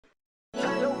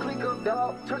up,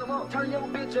 dog. Turn them up, turn your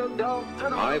bitch up, dog.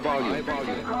 Turn them up. High volume.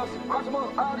 Cross them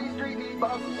up, all these street need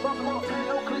bosses. Cross them up, turn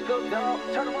your click up, dog.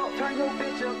 Turn them up, turn your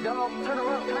bitch up, dog. Turn them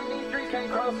up, turn these streets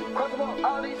can't cross. Cross them up,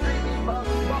 all these street need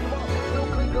bosses. Cross them up, turn your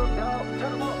click up, dog.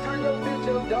 Turn them up, turn your bitch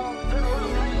up, dog. Turn them up,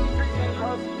 turn these streets can't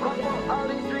cross. Cross them up, all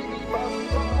these street need bosses.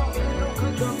 Cross them up, turn your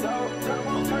click up, dog. Turn them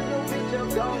up, turn your bitch up,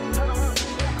 dog. Turn them up, turn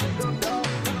your click up, dog.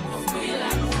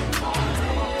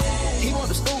 He want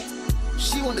the scoop,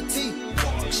 she want the tea.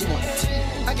 She want the tea.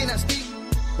 I cannot speak.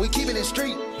 We keepin' it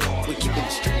street. We keepin'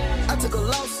 it street. I took a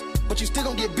loss, but you still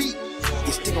gon' get beat.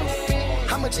 You still gon' get beat.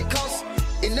 How much it cost?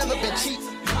 It never been cheap. It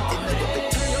never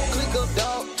been. Turn your click up,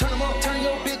 dog. Turn them up. Turn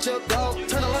your bitch up, dog.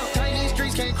 Turn them up. Turn these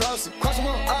streets can't cross it. Cross them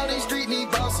up. All these street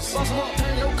need bosses. Cross them up.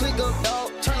 Turn your click up,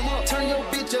 dog. Turn them up. Turn your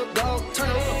bitch up, dog. Turn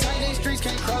them up. Turn these streets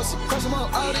can't cross it. Cross them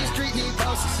up. All these street need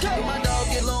bosses. When my dog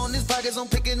get low on his pockets, I'm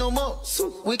picking them up.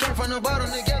 We came from the bottom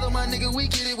together, my nigga. We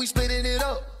get it. We splitting it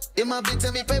up. If my bitch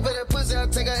tell me pay for that pussy, I'll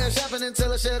take her ass shopping and tell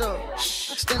her shut up.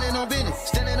 Standing on business,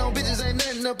 standing on bitches ain't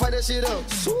nothing to pipe that shit up.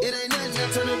 It ain't nothing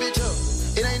to turn a bitch up.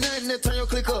 It ain't nothing to turn your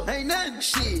click up. Ain't nothing,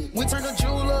 shit. We turn the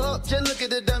jeweler up, just look at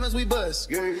the diamonds we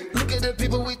bust. Look at the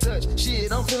people we touch.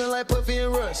 Shit, I'm feeling like Puffy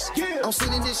and Russ. I'm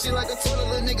sending this shit like a toilet,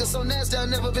 little nigga so nasty, I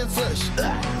never been flushed.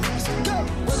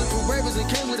 Bulletproof ravers and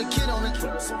came with a kid on it.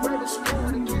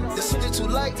 The shit too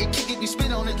light, it kick if you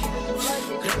spin on it.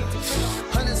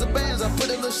 Hundreds of bands, I put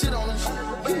a little shit on them.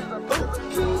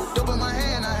 Dope in my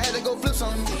hand, I had to go flip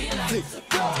on him.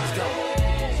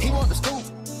 He want the scoop,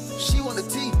 she want the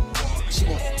tea. She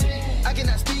want the tea. I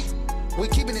cannot speak, we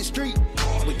keepin' it street.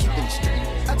 We keepin' it street.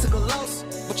 I took a loss,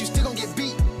 but you still gon' get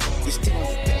beat. You still gon'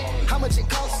 get beat. How much it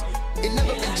costs? It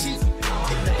never been cheap.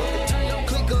 It never been. Turn your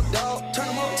click up, dog. Turn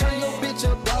them up, turn your bitch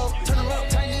up, dog. Turn them up,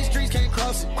 turn these streets can't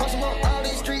cross it. Cross them up, all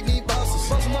these streets need bosses.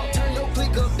 Cross them up, turn your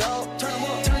click up, dog. Turn them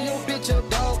up, turn your bitch up,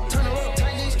 dog. Turn them up,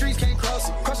 turn these streets can't cross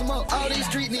it. Cross them up, all these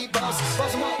streets need bosses.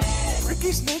 Cross them up.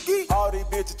 Ricky Sneaky. All these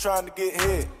bitches trying to get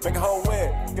hit. Make a whole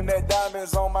wet. Looking at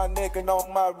diamonds on my neck and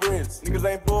on my wrist. Niggas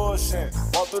ain't bullshit.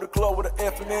 Walk through the club with an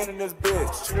F and N in this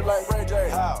bitch. Treat her like Ray J.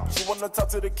 How? She wanna talk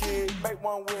to the kid. Make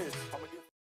one wish.